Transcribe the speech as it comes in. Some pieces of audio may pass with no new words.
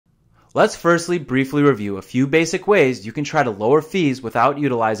Let's firstly briefly review a few basic ways you can try to lower fees without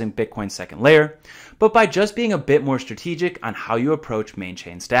utilizing Bitcoin's second layer, but by just being a bit more strategic on how you approach main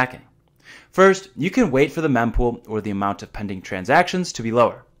chain stacking. First, you can wait for the mempool or the amount of pending transactions to be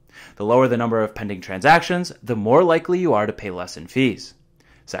lower. The lower the number of pending transactions, the more likely you are to pay less in fees.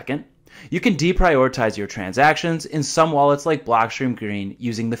 Second, you can deprioritize your transactions in some wallets like Blockstream Green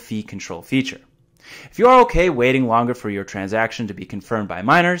using the fee control feature. If you are okay waiting longer for your transaction to be confirmed by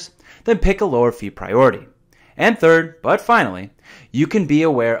miners, then pick a lower fee priority. And third, but finally, you can be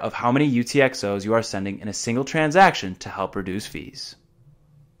aware of how many UTXOs you are sending in a single transaction to help reduce fees.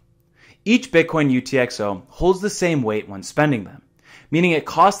 Each Bitcoin UTXO holds the same weight when spending them, meaning it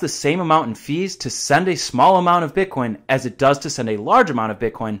costs the same amount in fees to send a small amount of Bitcoin as it does to send a large amount of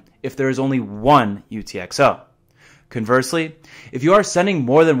Bitcoin if there is only one UTXO. Conversely, if you are sending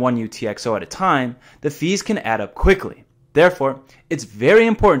more than one UTXO at a time, the fees can add up quickly. Therefore, it's very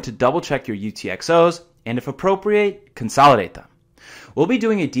important to double check your UTXOs and, if appropriate, consolidate them. We'll be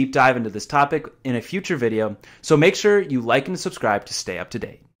doing a deep dive into this topic in a future video, so make sure you like and subscribe to stay up to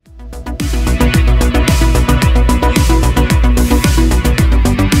date.